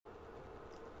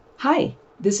Hi,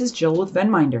 this is Jill with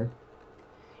VenMinder.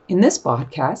 In this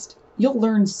podcast, you'll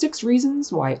learn 6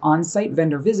 reasons why on-site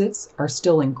vendor visits are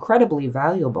still incredibly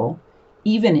valuable,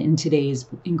 even in today's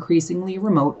increasingly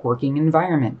remote working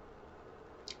environment.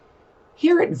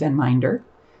 Here at VenMinder,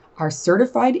 our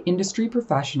certified industry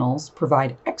professionals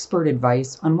provide expert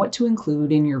advice on what to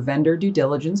include in your vendor due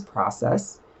diligence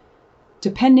process,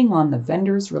 depending on the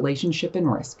vendor's relationship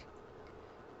and risk.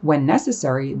 When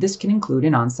necessary, this can include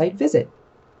an on-site visit.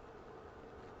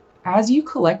 As you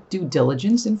collect due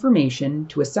diligence information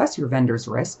to assess your vendor's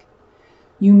risk,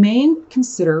 you may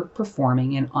consider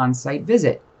performing an on-site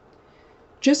visit.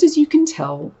 Just as you can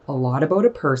tell a lot about a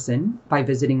person by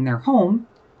visiting their home,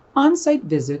 on-site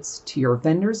visits to your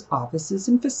vendor's offices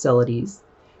and facilities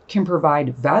can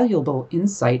provide valuable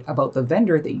insight about the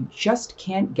vendor that you just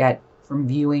can't get from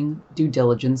viewing due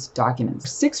diligence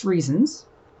documents. 6 reasons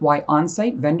why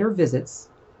on-site vendor visits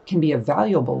can be a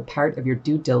valuable part of your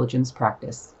due diligence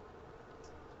practice.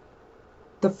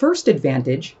 The first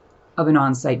advantage of an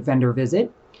on-site vendor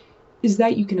visit is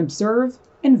that you can observe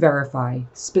and verify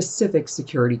specific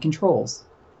security controls.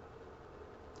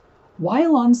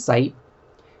 While on-site,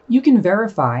 you can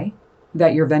verify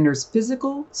that your vendor's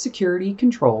physical security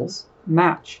controls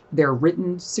match their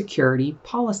written security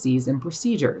policies and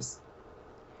procedures.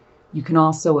 You can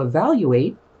also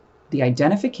evaluate the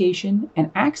identification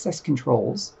and access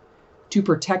controls to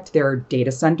protect their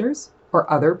data centers or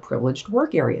other privileged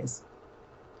work areas.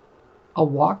 A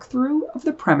walkthrough of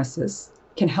the premises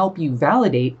can help you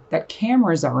validate that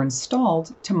cameras are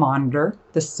installed to monitor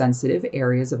the sensitive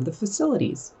areas of the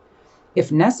facilities.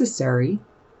 If necessary,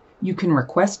 you can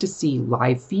request to see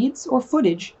live feeds or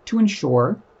footage to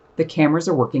ensure the cameras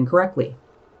are working correctly.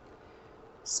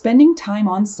 Spending time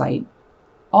on site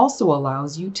also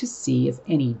allows you to see if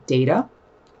any data,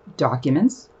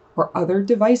 documents, or other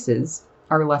devices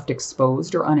are left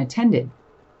exposed or unattended.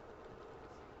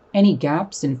 Any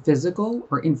gaps in physical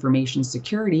or information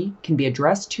security can be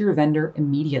addressed to your vendor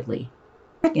immediately.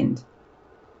 Second,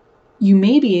 you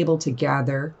may be able to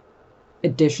gather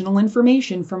additional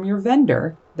information from your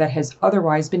vendor that has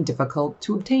otherwise been difficult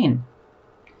to obtain.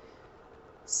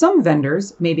 Some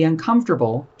vendors may be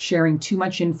uncomfortable sharing too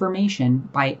much information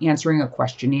by answering a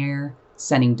questionnaire,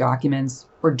 sending documents,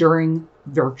 or during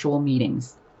virtual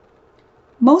meetings.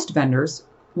 Most vendors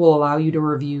will allow you to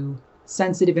review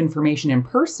sensitive information in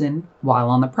person while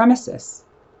on the premises.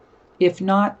 If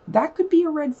not, that could be a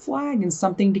red flag and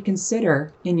something to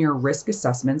consider in your risk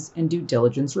assessments and due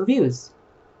diligence reviews.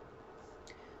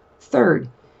 Third,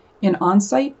 an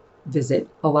on-site visit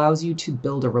allows you to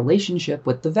build a relationship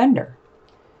with the vendor.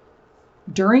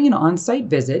 During an on-site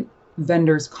visit,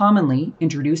 vendors commonly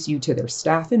introduce you to their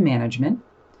staff and management,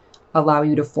 allow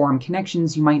you to form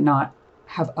connections you might not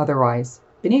have otherwise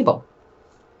been able.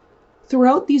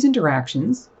 Throughout these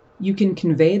interactions, you can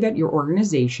convey that your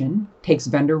organization takes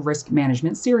vendor risk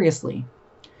management seriously.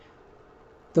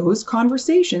 Those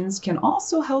conversations can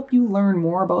also help you learn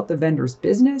more about the vendor's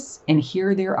business and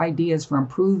hear their ideas for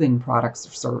improving products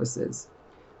or services.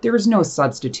 There is no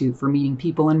substitute for meeting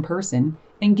people in person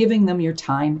and giving them your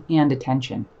time and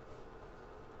attention.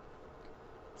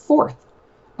 Fourth,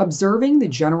 observing the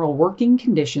general working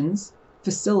conditions,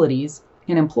 facilities,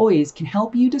 and employees can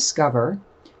help you discover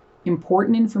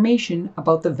important information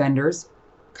about the vendor's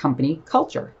company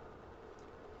culture.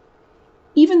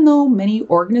 Even though many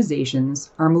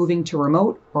organizations are moving to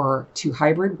remote or to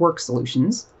hybrid work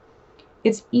solutions,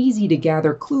 it's easy to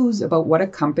gather clues about what a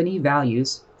company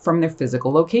values from their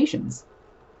physical locations.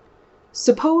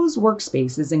 Suppose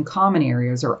workspaces and common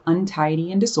areas are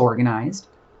untidy and disorganized,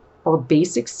 or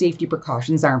basic safety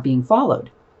precautions aren't being followed.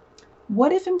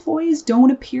 What if employees don't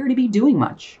appear to be doing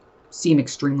much, seem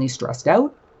extremely stressed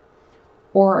out,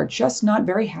 or are just not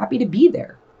very happy to be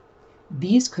there?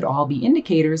 These could all be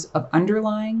indicators of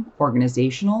underlying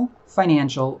organizational,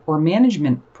 financial, or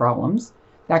management problems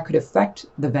that could affect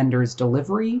the vendor's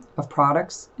delivery of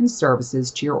products and services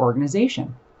to your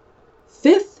organization.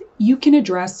 Fifth, you can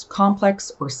address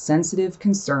complex or sensitive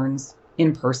concerns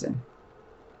in person.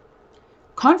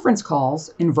 Conference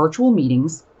calls and virtual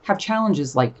meetings have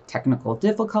challenges like technical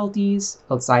difficulties,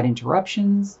 outside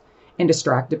interruptions, and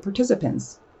distracted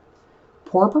participants.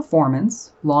 Poor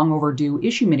performance, long overdue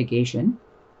issue mitigation,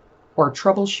 or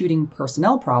troubleshooting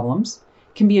personnel problems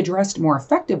can be addressed more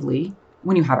effectively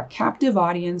when you have a captive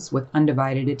audience with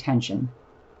undivided attention.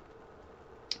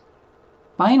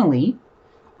 Finally,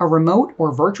 a remote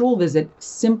or virtual visit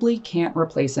simply can't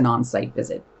replace an on-site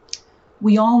visit.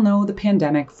 We all know the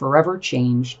pandemic forever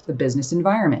changed the business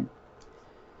environment.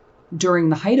 During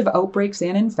the height of outbreaks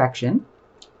and infection,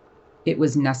 it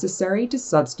was necessary to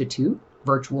substitute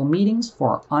virtual meetings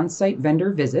for on-site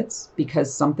vendor visits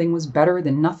because something was better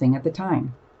than nothing at the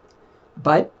time.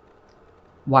 But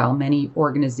while many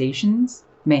organizations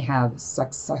may have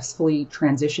successfully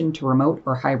transitioned to remote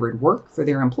or hybrid work for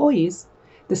their employees,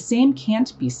 the same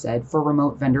can't be said for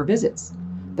remote vendor visits.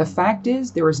 The fact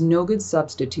is, there is no good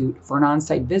substitute for an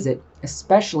on-site visit,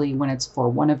 especially when it's for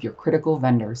one of your critical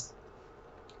vendors.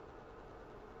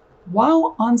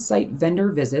 While on-site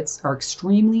vendor visits are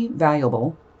extremely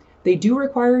valuable, they do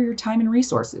require your time and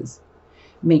resources.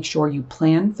 Make sure you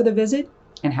plan for the visit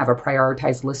and have a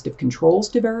prioritized list of controls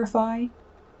to verify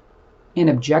and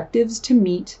objectives to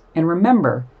meet, and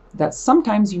remember that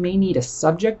sometimes you may need a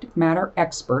subject matter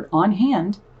expert on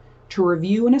hand to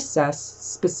review and assess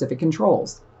specific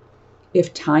controls.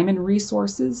 If time and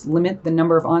resources limit the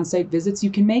number of on-site visits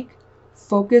you can make,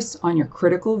 focus on your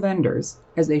critical vendors,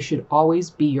 as they should always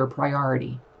be your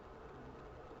priority.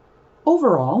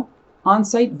 Overall,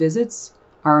 on-site visits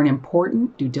are an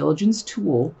important due diligence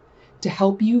tool to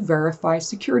help you verify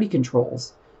security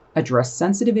controls, address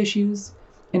sensitive issues,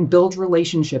 and build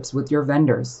relationships with your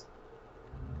vendors.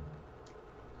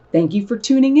 Thank you for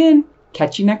tuning in.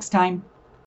 Catch you next time.